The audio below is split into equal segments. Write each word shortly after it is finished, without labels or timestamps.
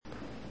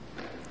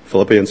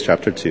Philippians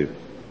chapter 2.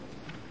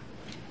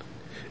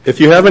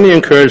 If you have any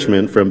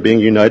encouragement from being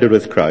united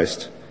with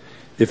Christ,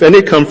 if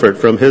any comfort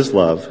from his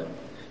love,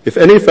 if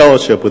any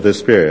fellowship with the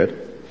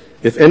Spirit,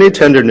 if any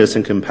tenderness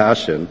and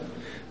compassion,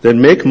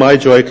 then make my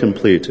joy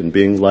complete in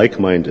being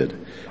like-minded,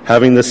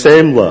 having the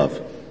same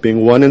love,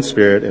 being one in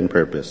spirit and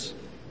purpose.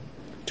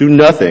 Do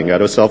nothing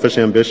out of selfish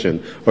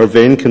ambition or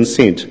vain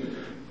conceit,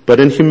 but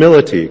in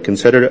humility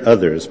consider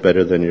others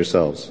better than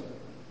yourselves.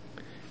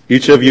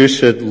 Each of you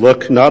should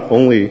look not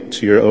only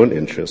to your own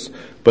interests,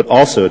 but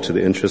also to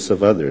the interests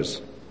of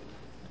others.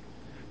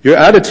 Your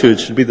attitude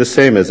should be the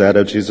same as that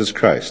of Jesus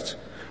Christ,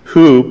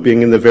 who,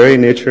 being in the very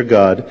nature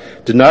God,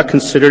 did not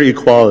consider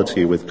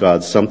equality with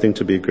God something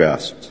to be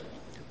grasped,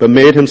 but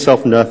made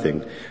himself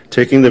nothing,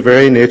 taking the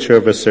very nature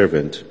of a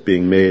servant,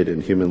 being made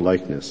in human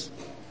likeness.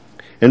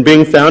 And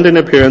being found in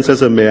appearance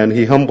as a man,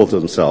 he humbled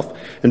himself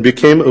and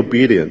became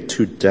obedient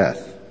to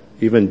death,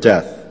 even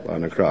death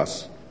on a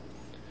cross.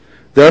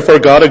 Therefore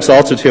God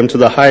exalted him to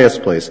the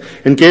highest place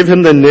and gave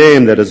him the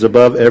name that is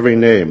above every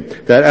name,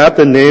 that at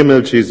the name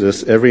of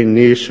Jesus every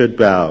knee should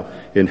bow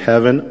in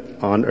heaven,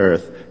 on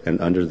earth,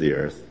 and under the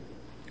earth,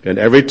 and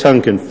every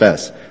tongue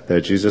confess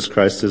that Jesus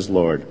Christ is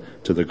Lord,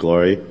 to the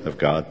glory of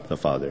God the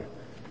Father.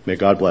 May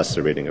God bless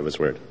the reading of his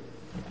word.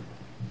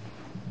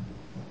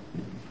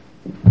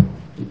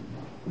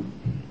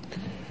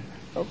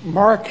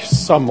 Mark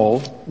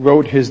Summel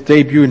wrote his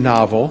debut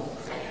novel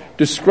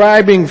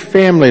describing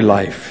family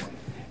life,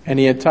 and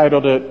he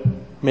entitled it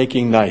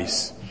Making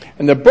Nice.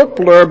 And the book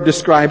blurb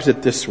describes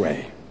it this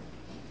way.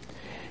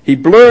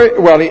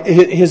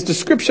 His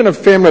description of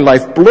family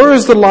life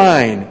blurs the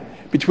line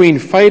between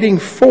fighting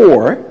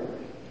for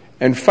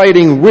and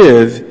fighting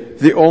with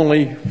the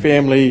only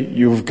family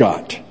you've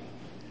got.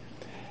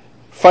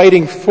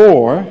 Fighting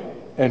for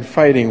and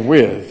fighting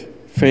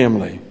with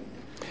family.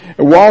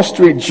 The Wall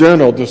Street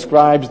Journal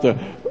describes the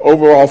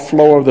overall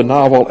flow of the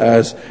novel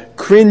as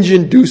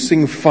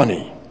cringe-inducing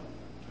funny.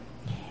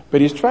 But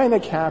he's trying to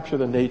capture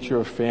the nature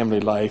of family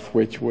life,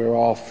 which we're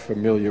all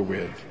familiar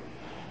with.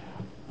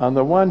 On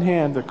the one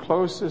hand, the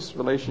closest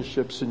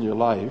relationships in your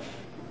life,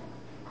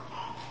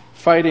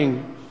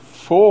 fighting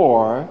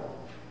for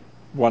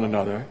one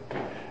another.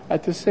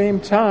 At the same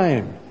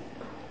time,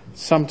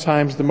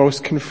 sometimes the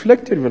most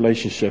conflicted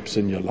relationships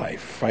in your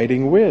life,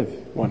 fighting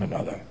with one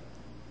another.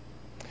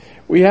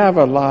 We have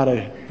a lot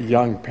of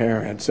young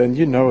parents, and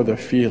you know the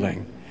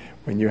feeling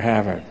when you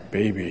have a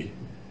baby.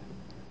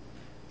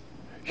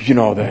 You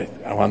know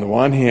that on the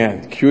one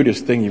hand,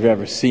 cutest thing you've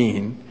ever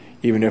seen,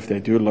 even if they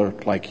do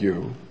look like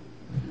you.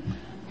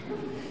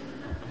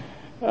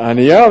 On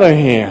the other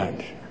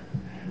hand,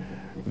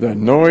 the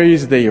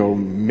noise they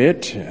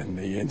omit and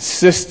the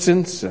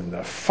insistence and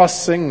the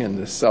fussing and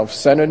the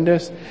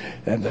self-centeredness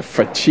and the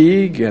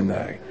fatigue and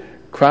the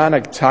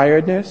chronic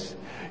tiredness.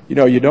 You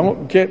know, you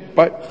don't get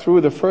but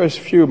through the first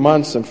few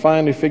months and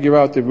finally figure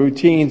out the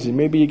routines, and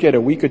maybe you get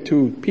a week or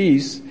two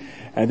peace,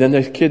 and then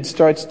the kid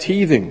starts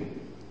teething.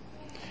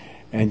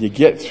 And you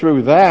get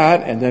through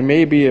that, and then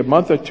maybe a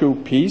month or two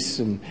peace,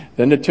 and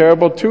then the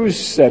terrible twos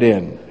set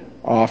in,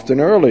 often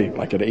early,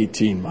 like at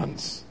 18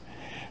 months.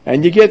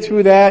 And you get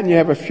through that, and you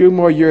have a few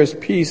more years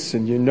peace,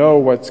 and you know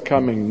what's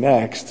coming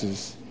next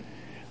is,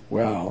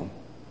 well,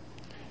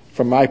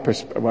 from my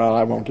perspective, well,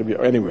 I won't give you,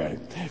 anyway.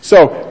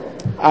 So,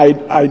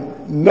 I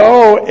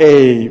know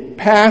a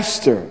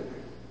pastor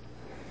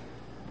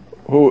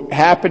who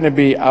happened to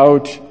be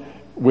out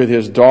with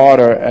his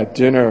daughter at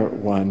dinner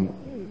one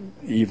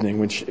evening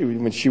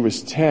when she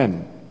was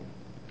 10.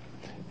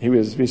 He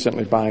was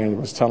recently by and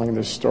was telling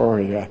this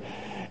story.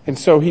 And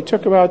so he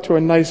took her out to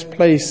a nice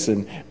place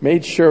and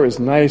made sure it was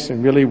nice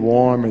and really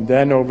warm. And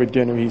then over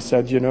dinner he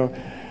said, you know,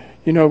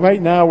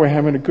 right now we're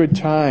having a good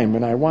time,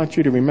 and I want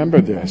you to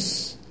remember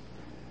this.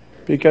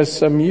 Because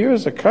some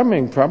years are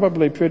coming,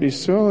 probably pretty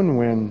soon,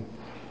 when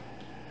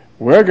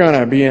we're going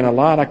to be in a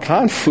lot of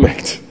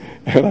conflict.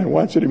 And I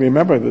want you to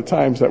remember the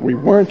times that we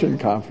weren't in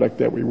conflict,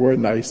 that we were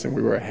nice and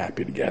we were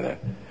happy together.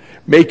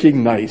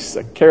 Making nice,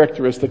 a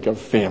characteristic of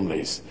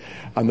families.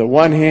 On the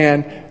one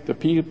hand, the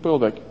people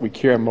that we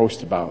care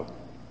most about,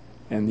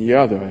 and the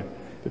other,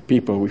 the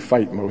people we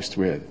fight most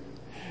with.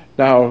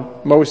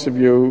 Now, most of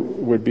you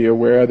would be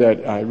aware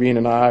that Irene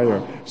and I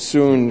are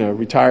soon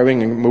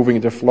retiring and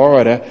moving to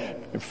Florida.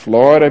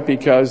 Florida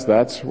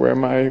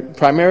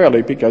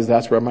primarily because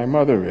that's where my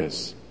mother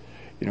is.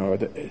 You know,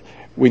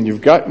 when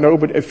you've got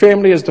nobody, a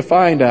family is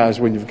defined as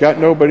when you've got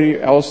nobody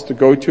else to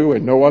go to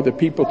and no other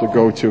people to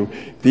go to,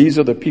 these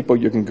are the people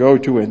you can go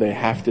to, and they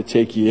have to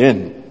take you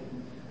in.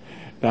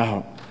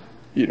 Now,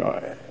 you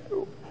know,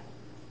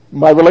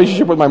 my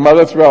relationship with my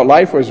mother throughout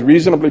life was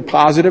reasonably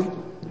positive.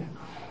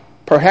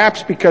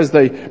 Perhaps because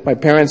my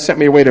parents sent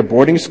me away to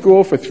boarding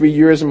school for 3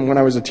 years when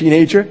I was a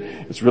teenager.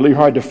 It's really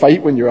hard to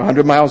fight when you're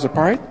 100 miles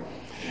apart.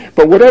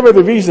 But whatever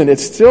the reason,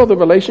 it's still the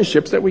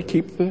relationships that we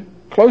keep the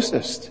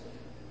closest,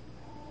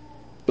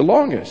 the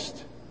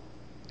longest.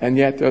 And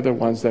yet they're the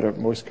ones that are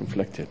most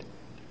conflicted.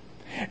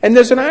 And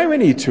there's an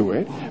irony to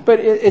it, but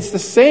it's the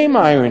same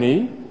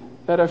irony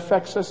that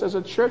affects us as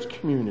a church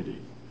community.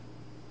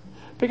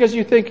 Because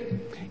you think,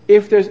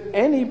 if there's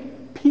any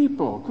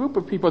group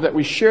of people that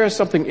we share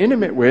something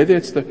intimate with,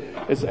 it's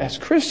as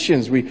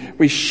Christians,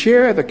 we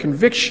share the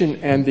conviction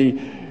and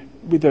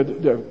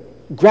the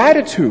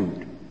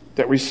gratitude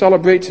that we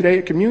celebrate today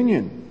at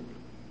communion.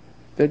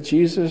 That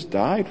Jesus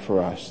died for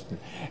us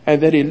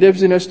and that he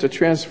lives in us to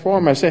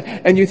transform us.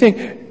 And you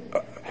think,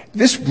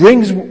 this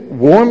brings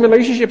warm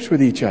relationships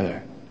with each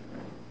other,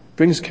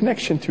 brings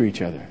connection to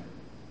each other.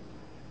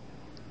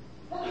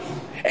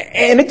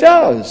 And it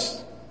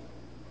does.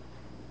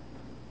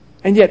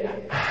 And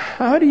yet,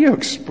 how do you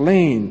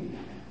explain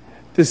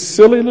the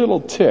silly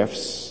little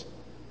tiffs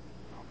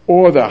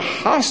or the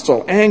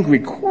hostile, angry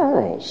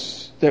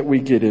quarrels that we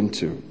get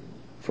into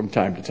from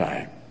time to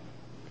time?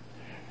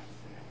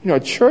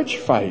 Church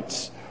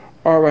fights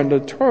are a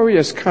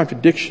notorious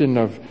contradiction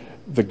of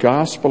the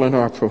gospel and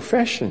our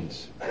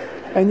professions.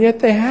 And yet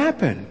they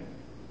happen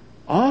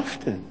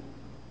often.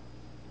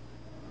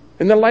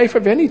 In the life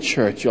of any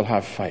church, you'll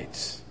have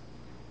fights.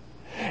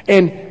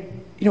 And,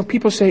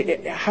 people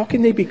say, how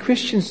can they be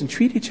Christians and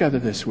treat each other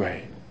this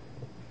way?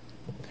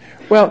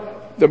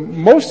 Well, the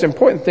most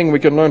important thing we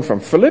can learn from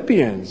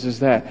Philippians is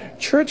that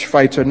church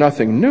fights are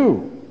nothing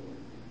new.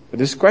 But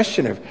this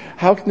question of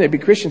how can they be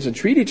Christians and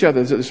treat each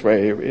other this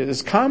way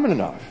is common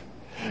enough.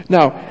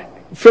 Now,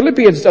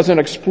 Philippians doesn't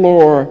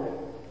explore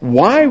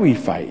why we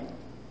fight,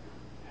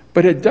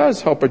 but it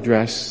does help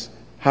address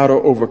how to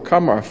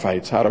overcome our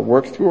fights, how to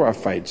work through our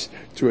fights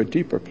to a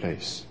deeper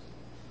place.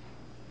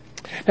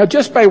 Now,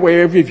 just by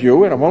way of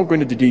review, and I won't go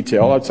into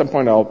detail, at some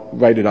point I'll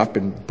write it up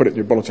and put it in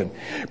your bulletin.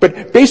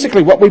 But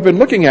basically what we've been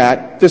looking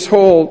at this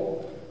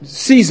whole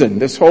season,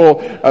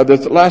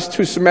 the last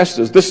two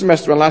semesters, this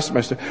semester and last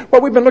semester,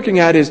 what we've been looking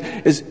at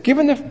is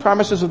given the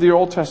promises of the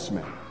Old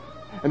Testament,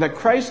 and that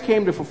Christ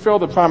came to fulfill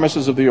the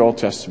promises of the Old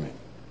Testament.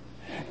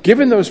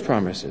 Given those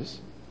promises,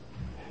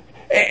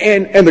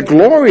 and the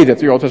glory that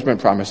the Old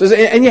Testament promises,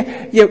 and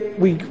yet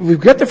we've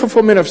got the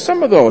fulfillment of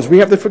some of those. We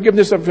have the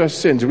forgiveness of our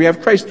sins. We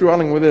have Christ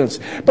dwelling within us.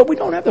 But we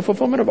don't have the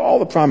fulfillment of all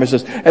the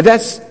promises.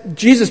 And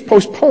Jesus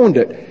postponed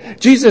it.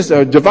 Jesus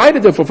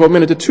divided the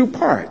fulfillment into two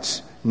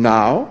parts.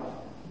 Now,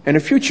 and a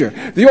future.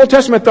 The Old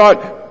Testament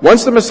thought,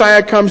 once the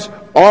Messiah comes,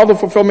 all the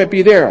fulfillment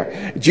be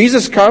there.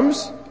 Jesus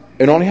comes,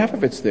 and only half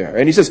of it's there.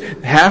 And he says,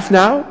 half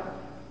now,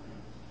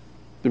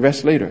 the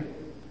rest later.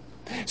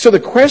 So the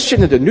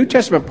question that the New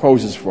Testament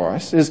poses for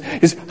us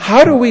is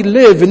how do we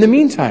live in the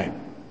meantime?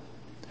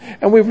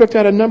 And we've looked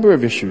at a number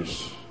of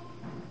issues.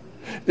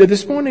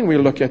 This morning we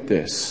look at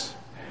this.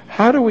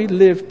 How do we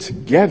live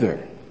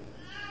together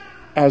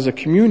as a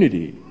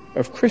community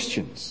of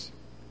Christians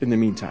in the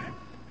meantime?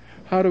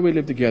 How do we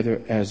live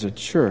together as a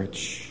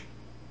church?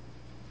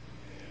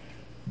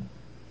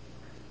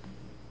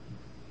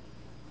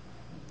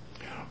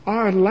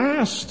 Our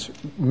last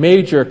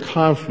major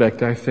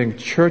conflict, I think,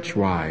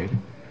 church-wide,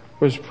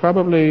 was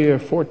probably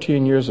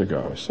 14 years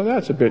ago. So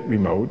that's a bit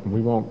remote.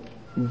 We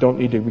don't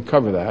need to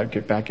recover that,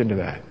 get back into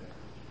that.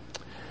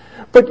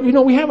 But,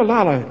 we have a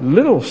lot of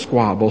little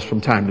squabbles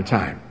from time to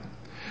time.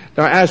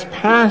 Now, as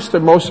pastor,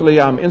 mostly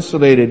I'm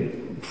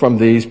insulated from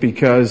these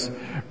because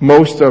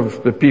most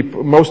of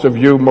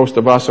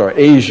us are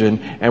Asian,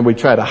 and we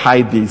try to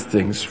hide these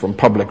things from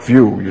public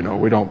view.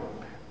 We don't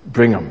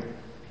bring them.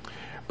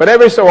 But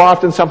every so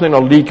often something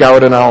will leak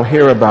out and I'll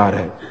hear about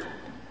it.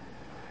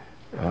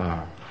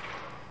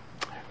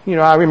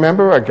 I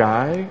remember a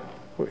guy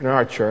in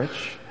our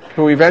church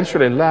who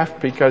eventually left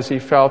because he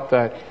felt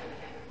that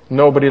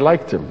nobody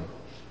liked him.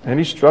 And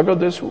he struggled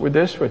with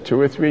this for 2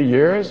 or 3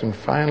 years, and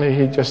finally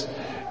he just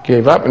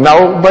gave up.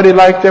 Nobody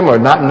liked him, or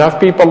not enough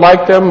people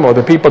liked him, or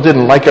the people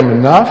didn't like him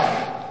enough.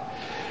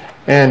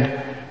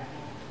 And,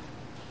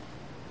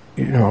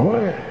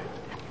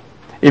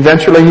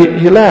 eventually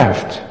he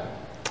left.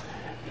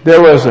 There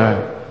was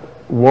a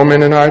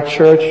woman in our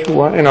church,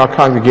 in our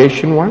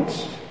congregation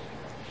once,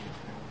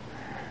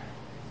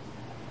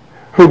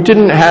 who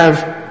didn't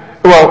have,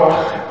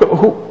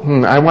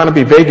 I want to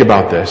be vague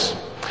about this.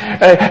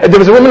 There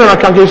was a woman in our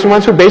congregation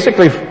once who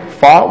basically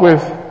fought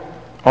with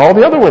all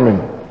the other women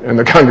in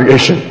the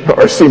congregation,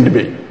 or seemed to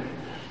be.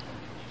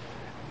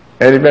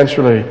 And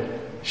eventually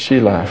she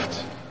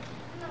left.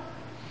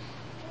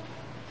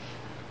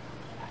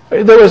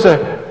 There was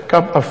a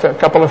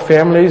couple of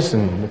families,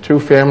 and the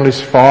two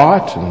families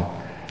fought, and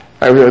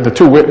the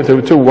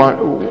two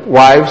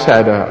wives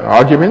had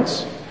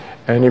arguments.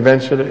 And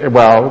eventually,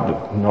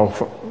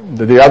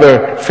 the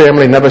other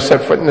family never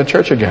set foot in the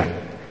church again.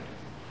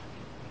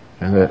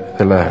 And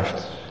they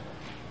left.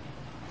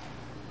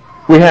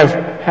 We have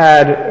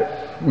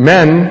had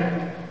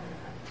men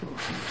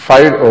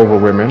fight over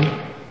women,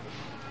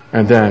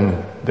 and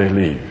then they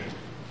leave.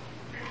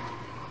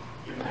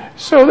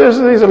 So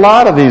there's a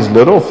lot of these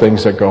little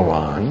things that go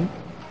on.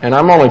 And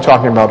I'm only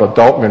talking about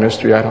adult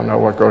ministry. I don't know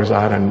what goes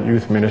on in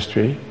youth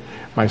ministry.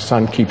 My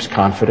son keeps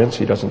confidence.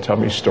 He doesn't tell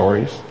me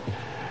stories.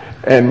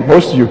 And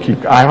most of you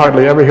I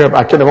hardly ever hear,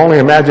 I can only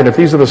imagine if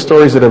these are the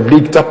stories that have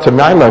leaked up to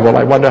my level,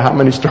 I wonder how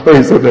many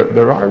stories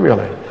there are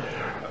really.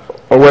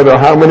 Or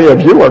how many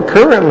of you are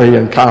currently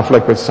in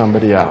conflict with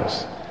somebody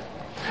else.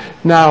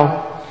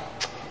 Now,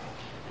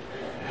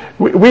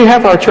 We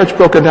have our church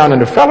broken down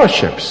into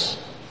fellowships.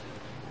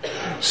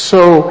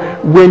 So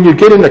when you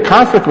get into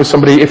conflict with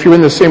somebody, if you're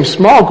in the same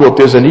small group,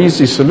 there's an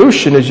easy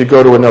solution as you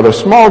go to another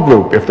small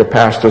group if the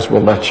pastors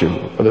will let you,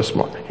 or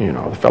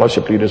the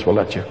fellowship leaders will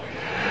let you.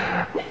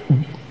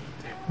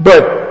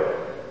 But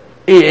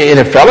in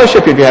a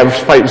fellowship, if you have a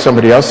fight with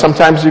somebody else,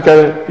 sometimes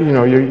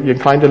you're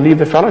inclined to leave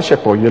the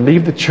fellowship, or you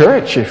leave the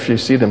church if you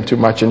see them too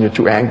much and you're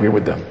too angry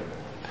with them.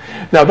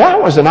 Now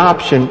that was an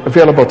option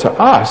available to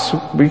us.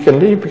 We can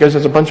leave because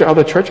there's a bunch of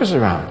other churches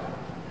around.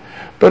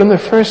 But in the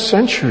first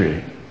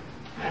century,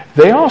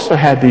 they also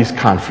had these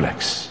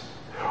conflicts.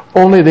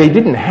 Only they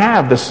didn't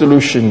have the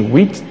solution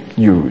we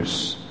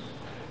use.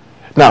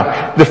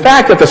 Now, the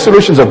fact that the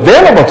solution's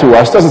available to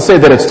us doesn't say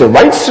that it's the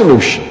right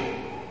solution.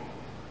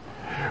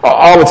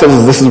 All it says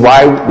is this is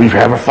why we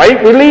have a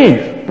fight, we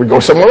leave. We go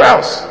somewhere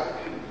else.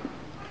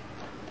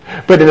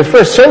 But in the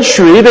first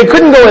century, they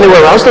couldn't go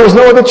anywhere else. There was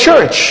no other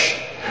church.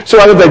 So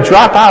either they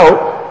drop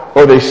out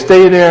or they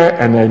stay there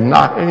and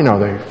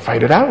they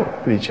fight it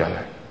out with each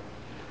other.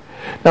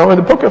 Now in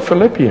the book of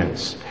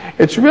Philippians,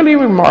 it's really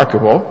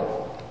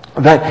remarkable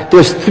that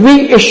there's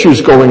 3 issues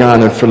going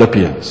on in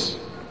Philippians.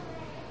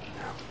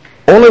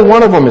 Only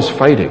one of them is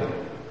fighting.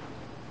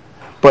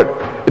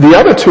 But the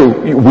other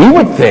 2, we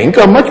would think,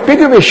 are much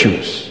bigger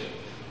issues.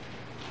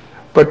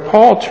 But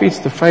Paul treats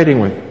the fighting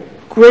with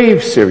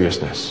grave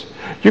seriousness.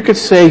 You could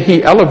say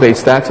he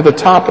elevates that to the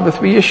top of the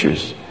 3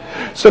 issues.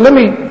 So let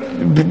me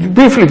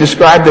briefly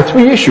describe the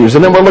 3 issues,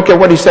 and then we'll look at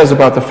what he says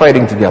about the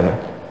fighting together.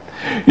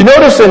 You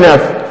notice in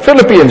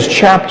Philippians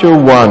chapter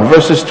 1,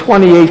 verses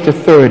 28 to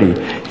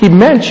 30, he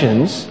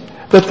mentions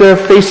that they're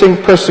facing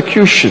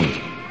persecution.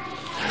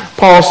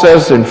 Paul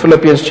says in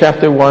Philippians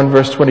chapter 1,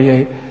 verse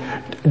 28,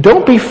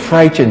 don't be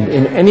frightened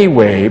in any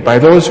way by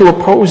those who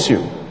oppose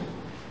you.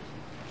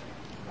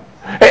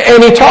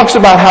 And he talks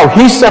about how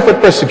he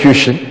suffered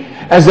persecution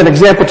as an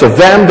example to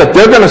them that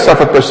they're going to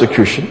suffer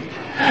persecution.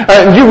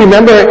 You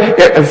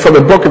remember from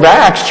the book of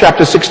Acts,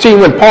 chapter 16,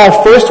 when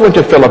Paul first went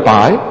to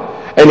Philippi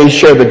and he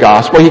shared the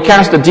gospel, he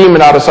cast a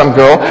demon out of some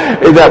girl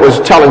that was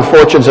telling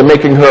fortunes and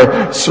making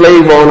her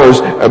slave owners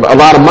a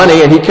lot of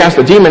money, and he cast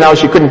the demon out.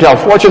 She couldn't tell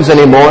fortunes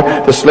anymore.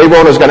 The slave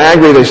owners got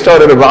angry. They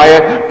started a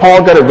riot.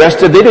 Paul got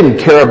arrested. They didn't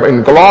care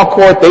in the law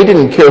court. They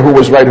didn't care who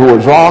was right, who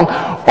was wrong.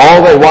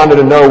 All they wanted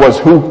to know was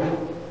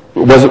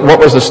what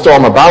was the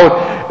storm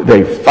about.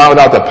 They found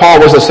out that Paul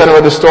was the center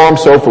of the storm,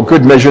 so for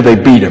good measure they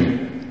beat him.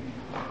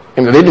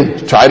 And they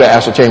didn't try to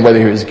ascertain whether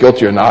he was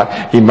guilty or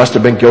not. He must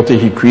have been guilty.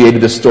 He created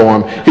the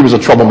storm. He was a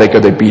troublemaker.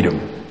 They beat him.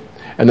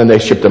 And then they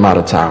shipped him out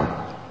of town.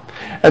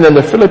 And then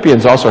the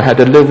Philippians also had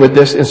to live with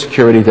this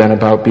insecurity then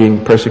about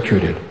being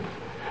persecuted.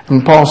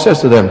 And Paul says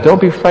to them, don't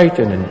be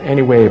frightened in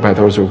any way by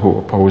those who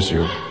oppose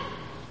you.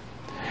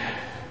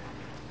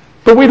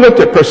 But we looked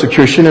at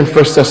persecution in 1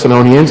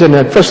 Thessalonians, and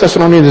that 1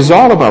 Thessalonians is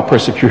all about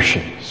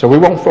persecution. So we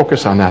won't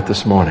focus on that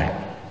this morning.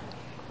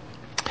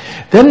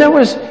 Then there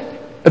was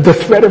the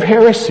threat of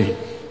heresy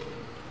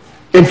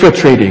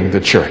infiltrating the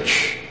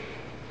church.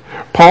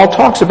 Paul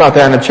talks about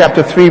that in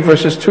chapter 3,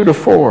 verses 2 to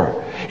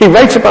 4. He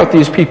writes about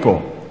these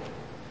people.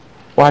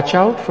 Watch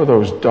out for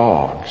those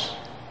dogs.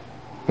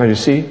 Now you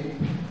see,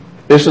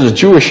 this is a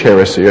Jewish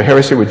heresy, a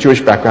heresy with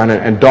Jewish background,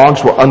 and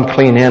dogs were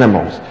unclean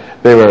animals.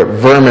 They were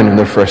vermin in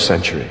the first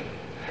century.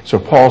 So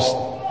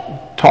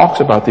Paul talks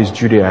about these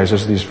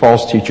Judaizers, these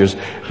false teachers,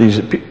 these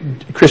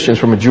Christians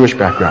from a Jewish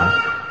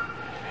background.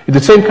 The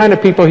same kind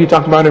of people he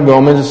talked about in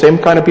Romans, the same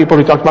kind of people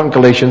he talked about in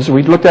Galatians.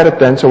 We looked at it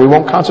then, so we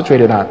won't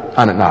concentrate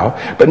on it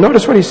now. But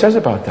notice what he says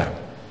about them.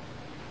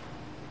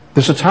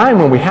 There's a time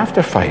when we have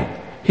to fight.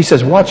 He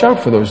says, watch out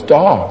for those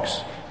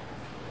dogs,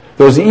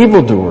 those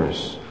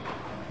evildoers,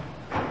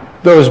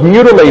 those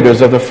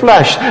mutilators of the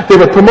flesh. They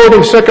were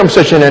promoting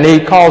circumcision, and he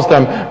calls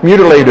them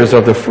mutilators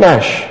of the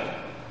flesh.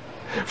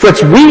 For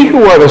it's we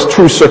who are the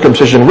true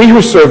circumcision, we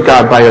who serve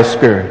God by His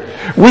Spirit,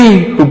 we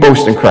who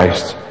boast in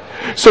Christ.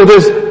 So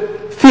there's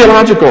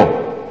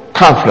theological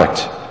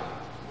conflict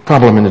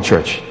problem in the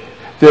church.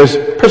 There's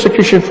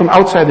persecution from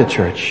outside the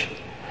church.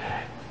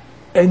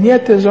 And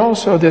yet there's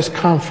also this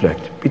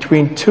conflict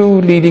between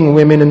 2 leading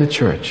women in the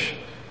church.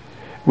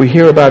 We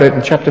hear about it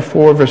in chapter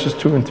 4, verses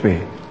 2 and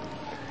 3.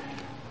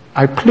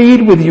 I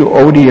plead with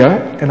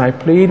Euodia and I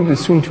plead with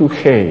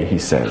Syntyche, he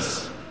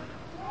says.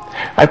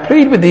 I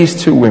plead with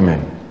these 2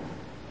 women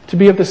to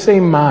be of the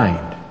same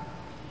mind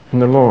in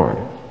the Lord.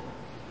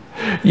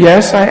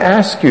 Yes, I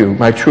ask you,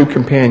 my true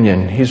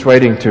companion, he's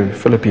writing to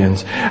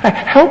Philippians,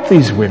 help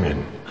these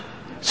women,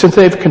 since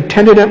they've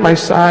contended at my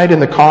side in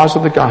the cause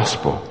of the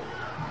gospel.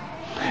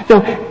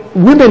 Now,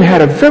 women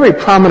had a very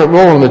prominent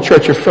role in the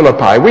church of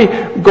Philippi. We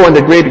go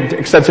into great,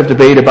 extensive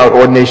debate about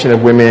ordination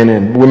of women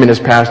and women as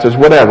pastors,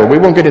 whatever. We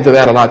won't get into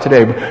that a lot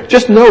today, but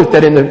just note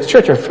that in the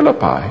church of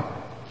Philippi,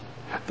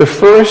 the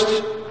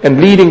first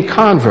and leading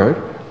convert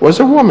was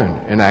a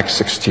woman in Acts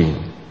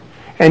 16.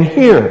 And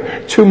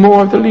here, 2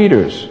 more of the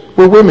leaders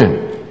were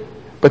women,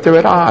 but they're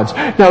at odds.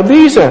 Now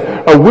these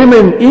are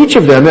women, each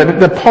of them,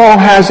 that Paul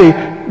has a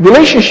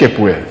relationship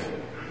with.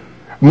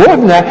 More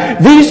than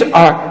that, these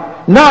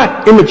are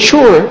not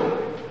immature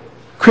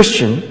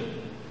Christian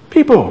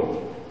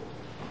people.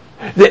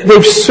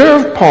 They've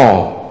served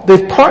Paul.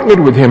 They've partnered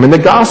with him in the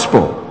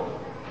gospel.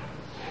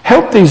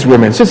 Help these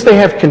women, since they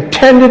have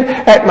contended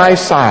at my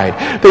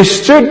side. They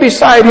stood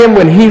beside him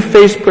when he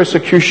faced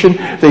persecution.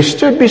 They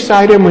stood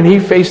beside him when he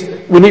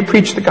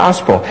preached the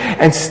gospel.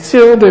 And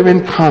still they're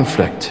in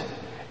conflict,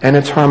 and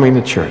it's harming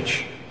the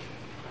church.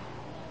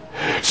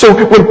 So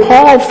when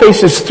Paul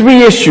faces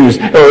three issues,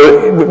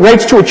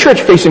 writes to a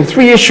church facing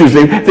three issues,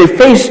 they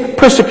face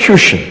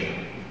persecution,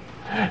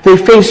 they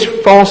face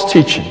false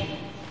teaching,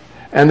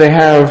 and they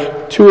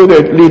have two of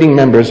their leading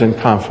members in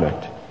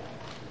conflict.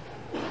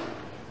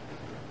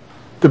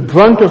 The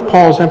brunt of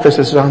Paul's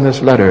emphasis on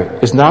this letter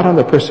is not on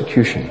the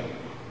persecution.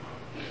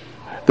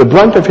 The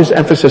brunt of his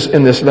emphasis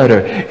in this letter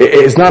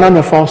is not on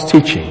the false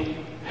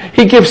teaching.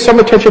 He gives some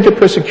attention to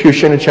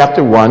persecution in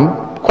chapter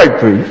 1, quite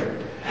brief.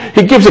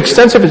 He gives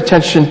extensive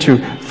attention to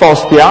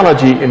false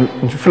theology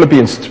in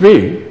Philippians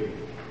 3.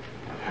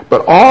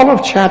 But all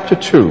of chapter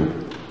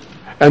 2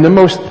 and the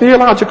most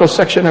theological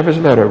section of his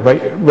letter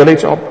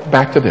relates all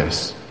back to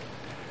this.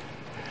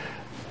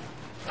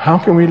 How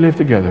can we live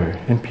together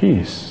in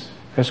peace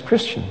as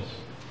Christians?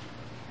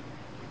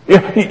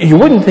 You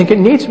wouldn't think it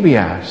needs to be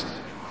asked.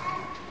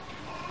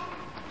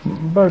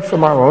 But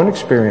from our own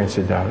experience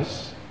it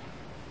does.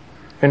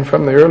 And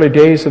from the early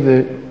days of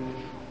the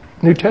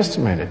New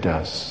Testament it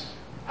does.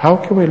 How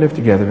can we live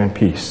together in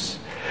peace?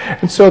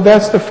 And so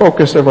that's the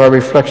focus of our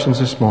reflections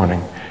this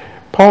morning.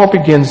 Paul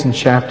begins in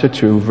chapter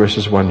 2,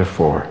 verses 1 to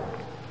 4.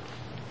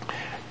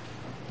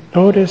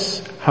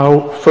 Notice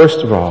how, first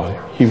of all,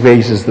 he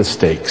raises the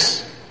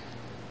stakes.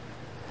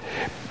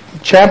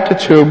 Chapter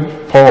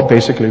 2, Paul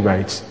basically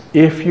writes,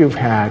 if you've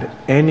had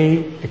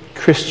any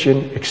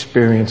Christian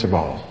experience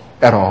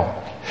at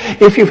all,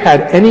 if you've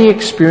had any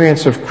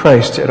experience of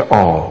Christ at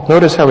all,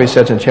 notice how he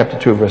says in chapter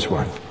 2, verse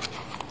 1,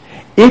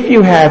 if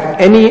you have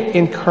any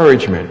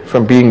encouragement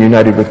from being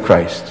united with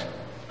Christ,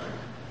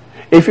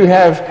 if you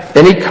have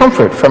any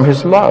comfort from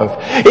his love,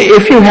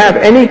 if you have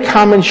any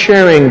common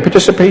sharing,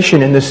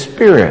 participation in the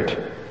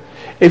Spirit,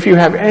 if you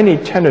have any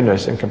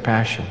tenderness and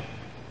compassion.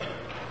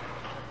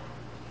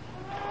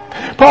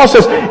 Paul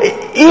says,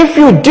 if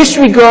you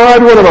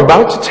disregard what I'm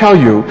about to tell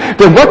you,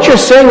 then what you're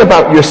saying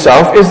about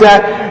yourself is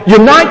that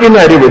you're not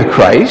united with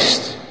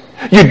Christ,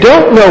 you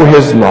don't know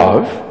his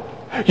love,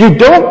 you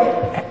don't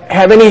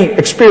have any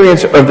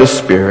experience of the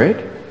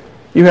Spirit,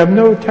 you have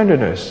no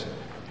tenderness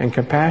and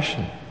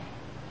compassion.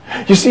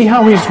 You see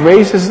how he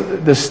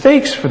raises the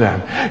stakes for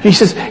them. He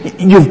says,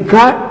 you've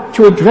got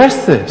to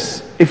address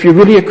this if you're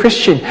really a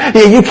Christian.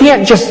 You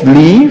can't just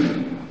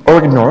leave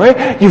or ignore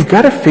it. You've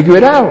got to figure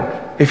it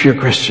out if you're a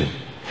Christian.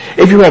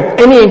 If you have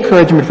any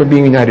encouragement from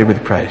being united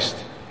with Christ,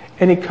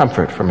 any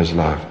comfort from his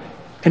love,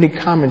 any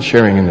common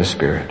sharing in the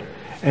Spirit,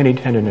 any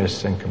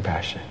tenderness and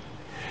compassion.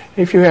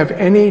 If you have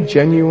any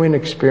genuine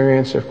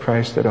experience of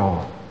Christ at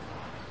all,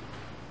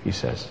 he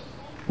says,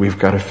 we've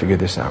got to figure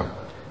this out.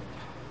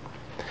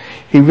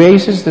 He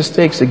raises the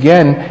stakes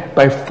again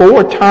by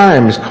 4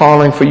 times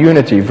calling for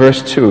unity.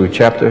 Verse 2,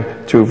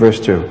 chapter 2,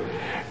 verse 2.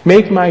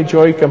 Make my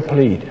joy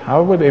complete.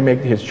 How will they make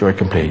his joy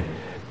complete?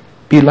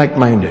 Be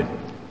like-minded.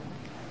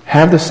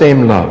 Have the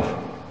same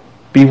love.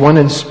 Be one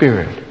in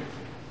spirit.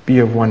 Be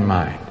of one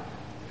mind.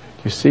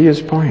 You see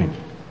his point?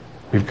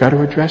 We've got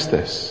to address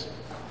this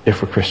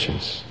if we're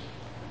Christians.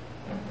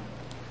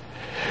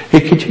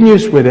 He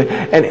continues with it,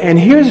 and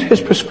here's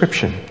his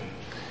prescription.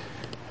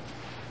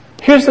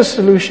 Here's the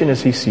solution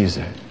as he sees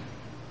it.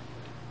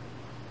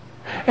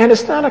 And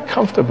it's not a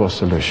comfortable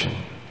solution.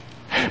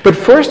 But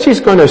first he's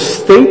going to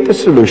state the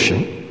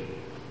solution.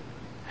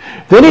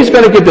 Then he's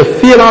going to give the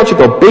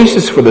theological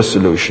basis for the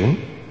solution.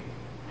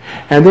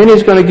 And then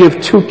he's going to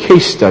give 2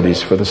 case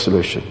studies for the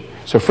solution.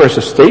 So first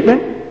a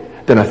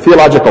statement, then a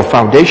theological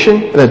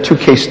foundation, and then 2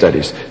 case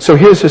studies. So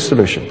here's his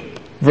solution.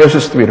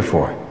 Verses 3 to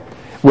 4.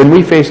 When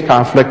we face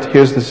conflict,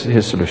 here's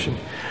his solution.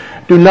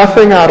 Do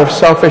nothing out of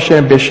selfish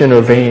ambition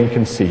or vain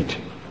conceit.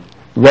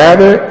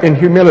 Rather, in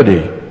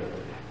humility,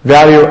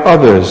 value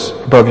others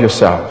above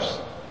yourselves.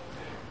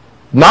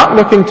 Not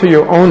looking to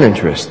your own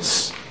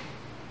interests,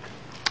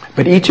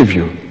 but each of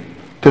you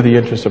to the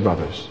interests of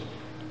others.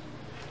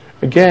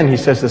 Again, he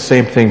says the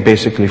same thing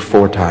basically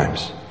 4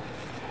 times.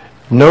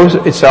 No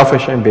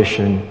selfish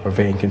ambition or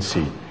vain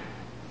conceit.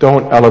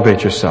 Don't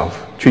elevate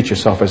yourself. Treat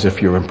yourself as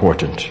if you're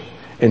important.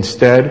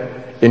 Instead,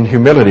 in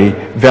humility,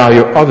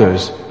 value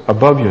others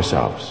above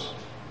yourselves.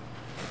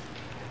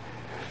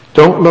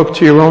 Don't look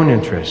to your own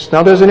interests.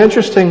 Now, there's an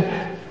interesting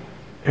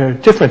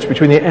difference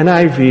between the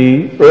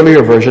NIV,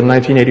 earlier version,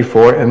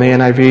 1984, and the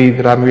NIV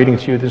that I'm reading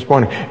to you this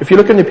morning. If you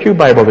look in the Pew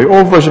Bible, the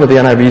old version of the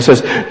NIV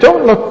says,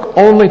 don't look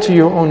only to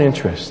your own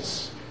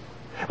interests.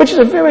 Which is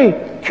a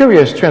very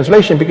curious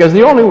translation because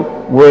the only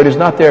word is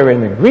not there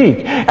in the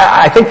Greek.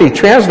 I think the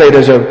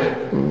translators are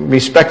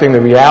respecting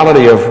the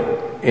reality of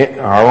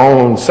our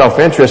own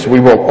self-interest. We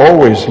will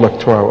always look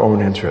to our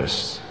own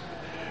interests.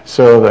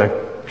 So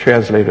the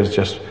translators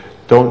just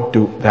don't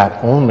do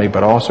that only,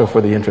 but also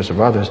for the interest of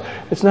others.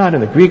 It's not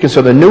in the Greek, and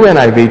so the new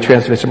NIV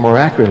translates it more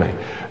accurately.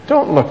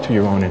 don't look to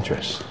your own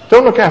interests.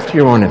 Don't look after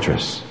your own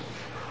interests.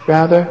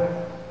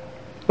 Rather,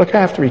 look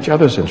after each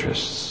other's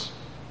interests.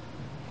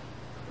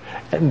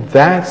 And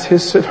that's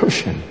his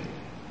solution.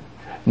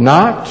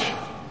 Not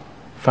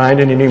find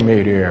an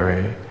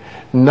intermediary.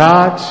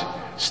 Not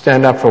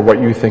stand up for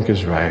what you think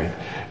is right.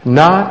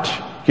 Not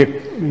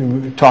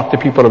talk to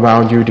people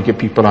around you to get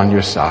people on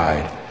your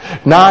side.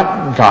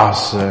 Not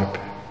gossip.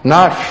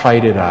 Not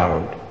fight it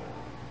out.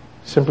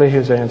 Simply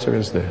his answer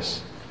is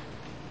this.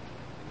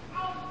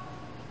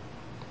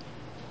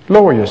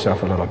 Lower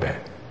yourself a little bit.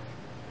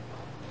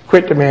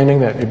 Quit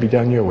demanding that it be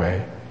done your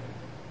way.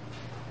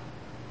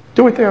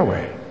 Do it their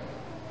way.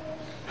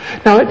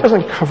 Now, it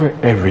doesn't cover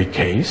every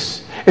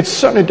case. It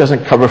certainly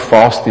doesn't cover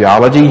false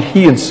theology.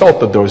 He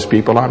insulted those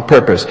people on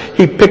purpose.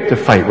 He picked a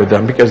fight with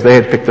them because they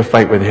had picked a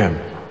fight with him.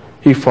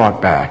 He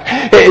fought back.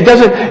 It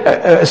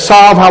doesn't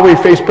solve how we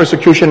face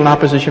persecution and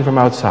opposition from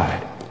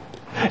outside.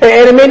 And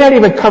it may not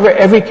even cover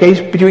every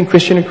case between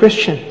Christian and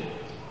Christian.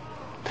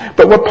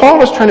 But what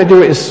Paul is trying to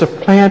do is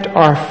supplant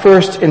our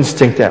first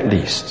instinct at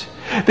least.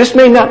 This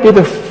may not be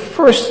the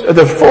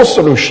full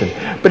solution,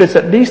 but it's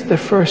at least the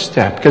first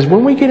step. Because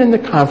when we get into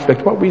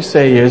conflict, what we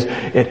say is,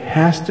 it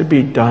has to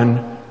be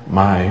done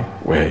my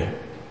way.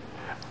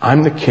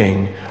 I'm the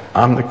king,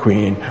 I'm the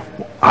queen,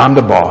 I'm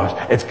the boss.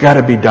 It's got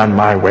to be done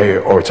my way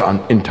or it's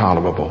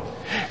intolerable.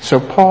 So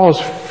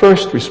Paul's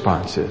first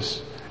response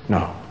is,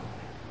 no,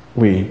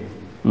 we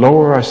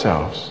lower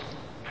ourselves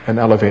and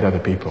elevate other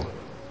people.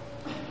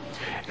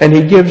 And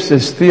he gives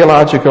this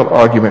theological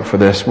argument for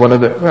this, one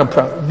of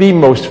the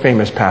most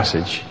famous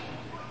passage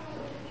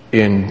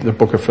in the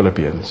book of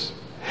Philippians,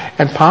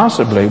 and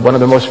possibly one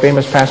of the most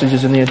famous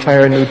passages in the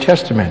entire New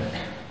Testament.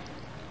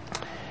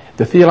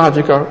 The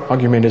theological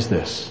argument is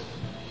this: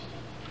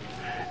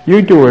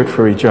 you do it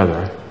for each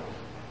other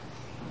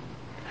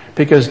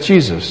because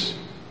Jesus,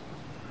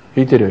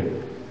 he did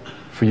it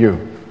for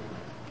you.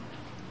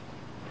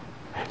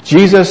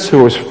 Jesus,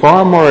 who was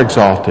far more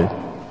exalted,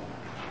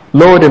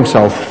 lowered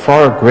himself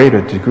far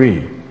greater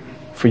degree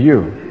for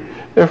you.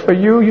 Therefore,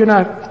 you're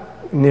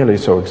not nearly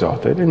so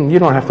exalted, and you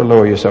don't have to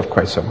lower yourself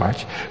quite so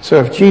much. So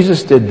if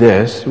Jesus did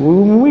this,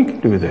 we can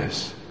do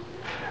this.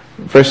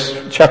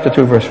 Chapter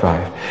 2, verse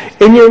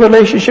 5. In your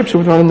relationships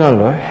with one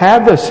another,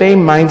 have the same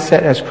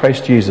mindset as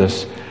Christ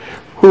Jesus,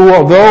 who,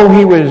 although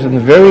he was in the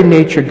very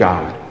nature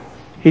God,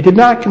 he did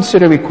not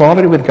consider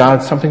equality with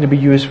God something to be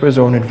used for his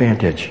own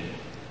advantage.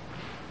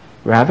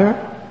 Rather,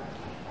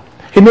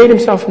 he made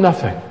himself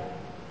nothing.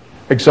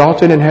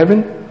 Exalted in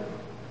heaven,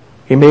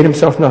 he made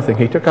himself nothing.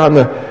 He took on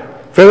the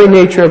very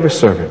nature of a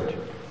servant,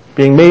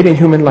 being made in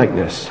human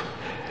likeness.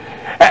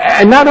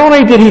 And not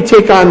only did he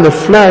take on the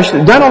flesh,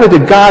 not only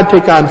did God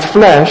take on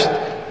flesh,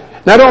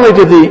 not only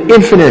did the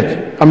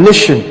infinite,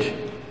 omniscient,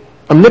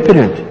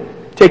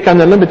 omnipotent take on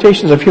the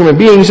limitations of human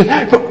beings,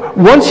 but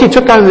once he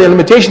took on the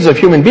limitations of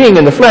human being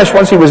in the flesh,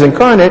 once he was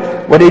incarnate,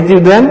 what did he do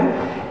then?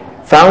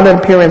 Found an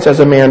appearance as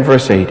a man,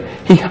 verse 8.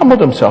 He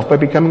humbled himself by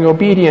becoming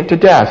obedient to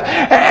death.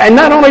 And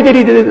not only did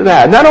he do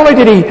that, not only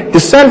did he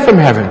descend from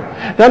heaven,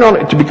 not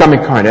only to become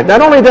incarnate,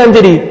 not only then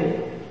did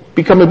he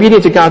become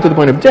obedient to God to the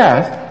point of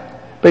death,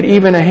 but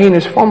even a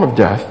heinous form of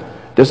death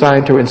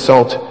designed to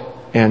insult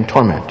and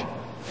torment,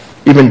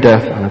 even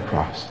death on a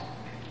cross.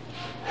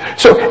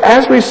 So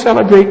as we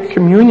celebrate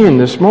communion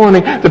this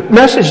morning, the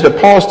message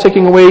that Paul's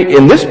taking away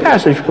in this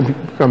passage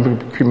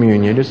from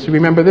communion is to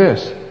remember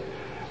this: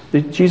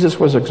 that Jesus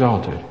was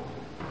exalted.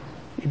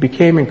 He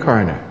became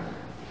incarnate.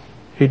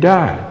 He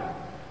died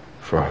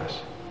for us.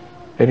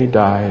 And he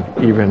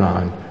died even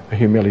on a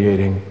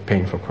humiliating,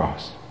 painful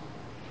cross.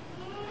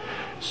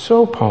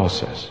 So Paul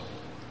says,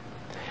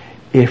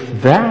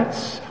 if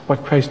that's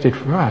what Christ did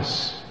for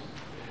us,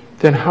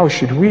 then how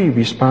should we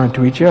respond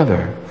to each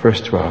other?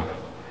 Verse 12.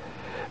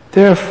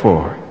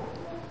 Therefore,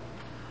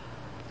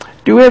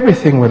 do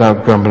everything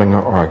without grumbling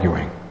or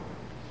arguing,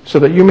 so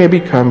that you may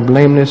become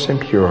blameless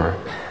and pure,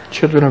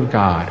 children of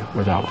God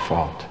without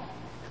fault.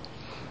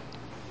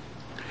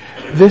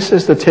 This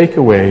is the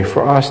takeaway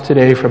for us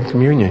today from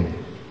communion.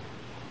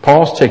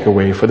 Paul's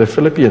takeaway for the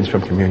Philippians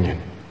from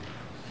communion.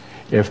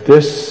 If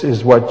this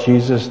is what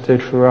Jesus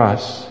did for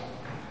us,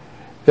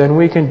 then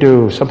we can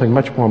do something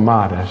much more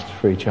modest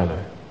for each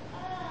other.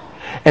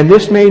 And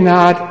this may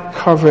not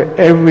cover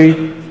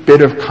every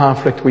bit of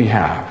conflict we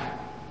have.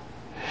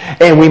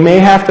 And we may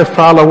have to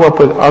follow up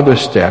with other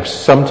steps.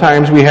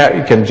 Sometimes we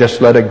can just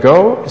let it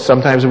go.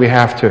 Sometimes we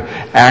have to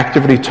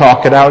actively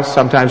talk it out.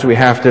 Sometimes we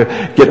have to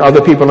get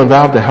other people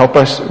involved to help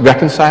us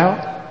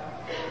reconcile.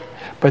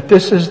 But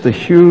this is the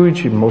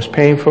huge and most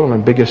painful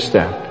and biggest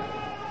step,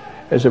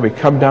 is that we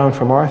come down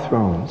from our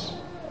thrones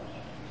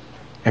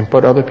and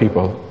put other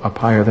people up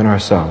higher than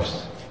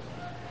ourselves.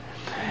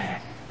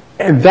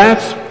 And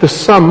that's the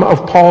sum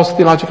of Paul's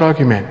theological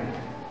argument.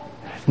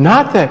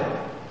 Not that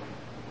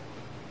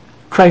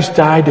Christ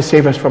died to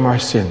save us from our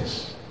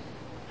sins,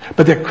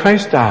 but that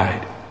Christ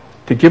died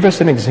to give us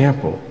an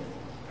example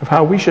of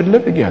how we should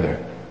live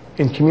together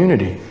in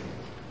community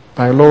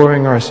by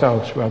lowering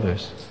ourselves for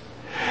others.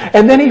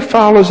 And then he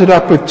follows it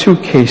up with two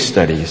case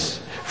studies.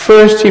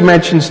 First, he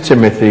mentions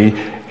Timothy.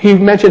 He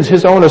mentions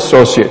his own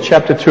associate,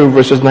 chapter 2,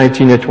 verses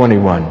 19 to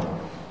 21.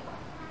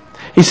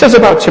 He says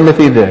about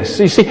Timothy this.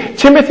 You see,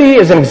 Timothy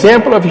is an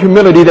example of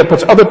humility that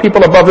puts other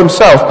people above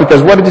himself,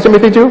 because what did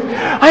Timothy do?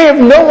 I have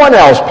no one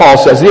else, Paul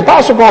says. The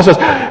Apostle Paul says,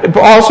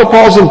 also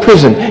Paul's in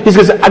prison. He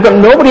says, I've got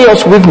nobody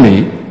else with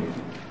me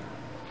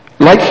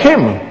like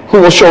him who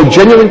will show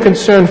genuine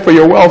concern for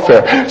your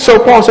welfare. So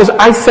Paul says,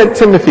 I sent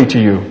Timothy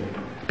to you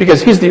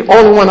because he's the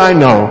only one I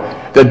know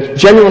that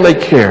genuinely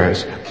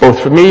cares,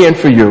 both for me and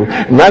for you.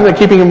 And rather than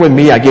keeping him with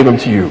me, I gave him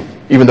to you,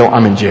 even though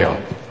I'm in jail.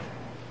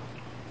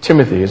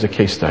 Timothy is a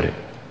case study.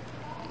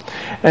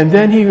 And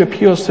then he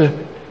appeals to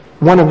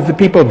one of the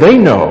people they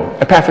know,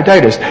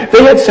 Epaphroditus.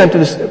 They had sent to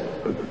this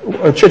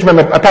church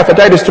member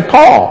Epaphroditus to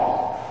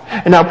Paul.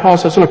 And now Paul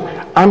says, look,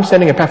 I'm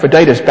sending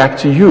Epaphroditus back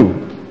to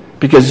you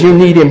because you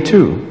need him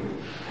too.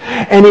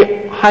 And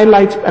he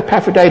highlights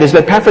Epaphroditus,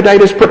 that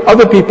Epaphroditus put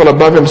other people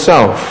above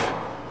himself.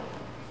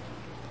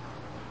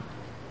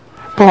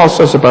 Paul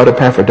says about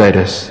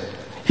Epaphroditus,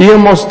 he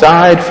almost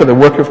died for the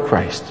work of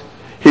Christ.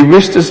 He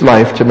risked his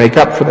life to make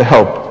up for the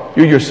help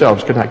you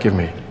yourselves could not give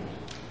me.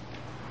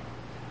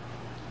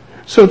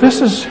 So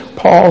this is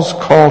Paul's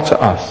call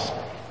to us,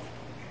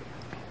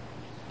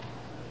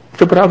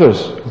 to put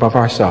others above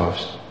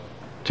ourselves,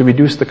 to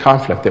reduce the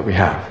conflict that we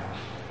have.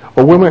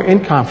 Or when we're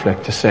in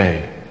conflict, to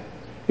say,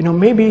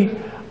 maybe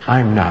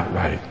I'm not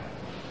right.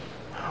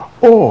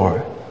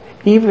 Or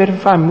even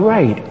if I'm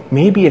right,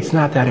 maybe it's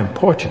not that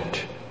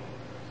important.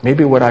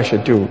 Maybe what I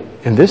should do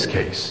in this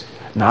case,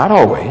 not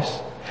always,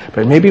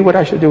 but maybe what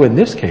I should do in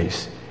this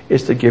case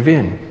is to give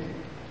in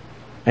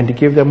and to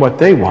give them what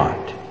they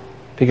want,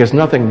 because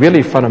nothing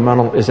really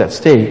fundamental is at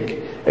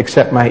stake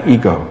except my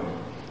ego.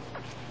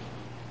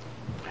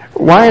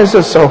 Why is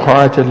it so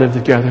hard to live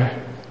together?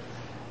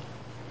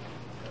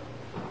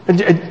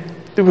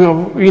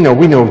 We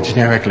know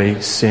generically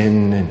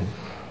sin and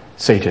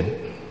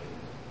Satan.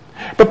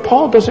 But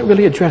Paul doesn't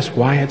really address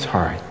why it's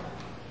hard.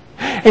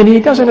 And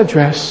he doesn't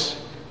address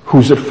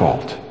who's at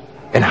fault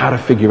and how to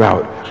figure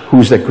out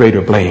who's at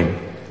greater blame.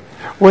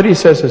 What he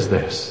says is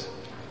this: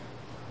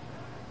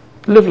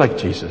 live like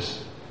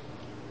Jesus.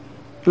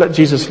 Let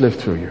Jesus live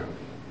through you.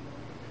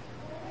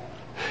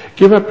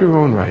 Give up your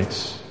own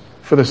rights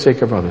for the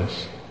sake of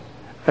others,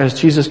 as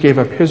Jesus gave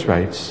up his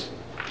rights,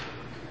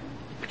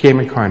 became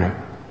incarnate,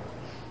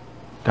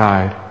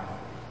 died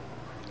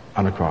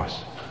on the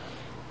cross.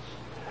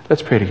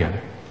 Let's pray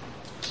together.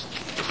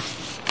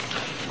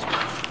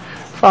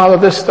 Father,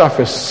 this stuff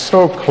is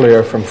so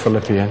clear from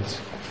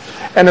Philippians,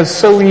 and it's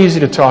so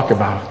easy to talk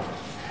about,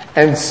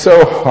 and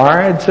so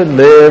hard to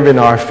live in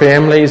our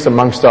families,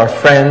 amongst our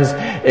friends,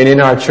 and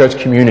in our church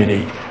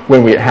community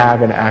when we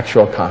have an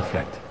actual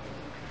conflict.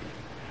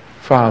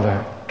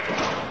 Father,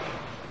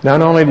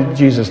 not only did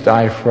Jesus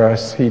die for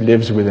us, he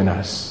lives within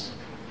us.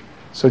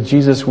 So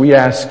Jesus, we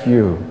ask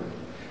you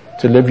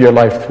to live your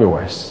life through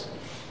us,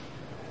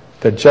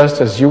 that just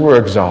as you were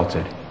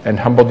exalted and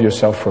humbled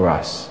yourself for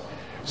us,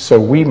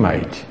 so we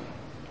might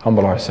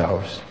humble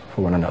ourselves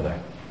for one another.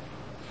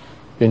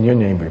 In your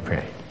name we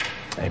pray.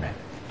 Amen.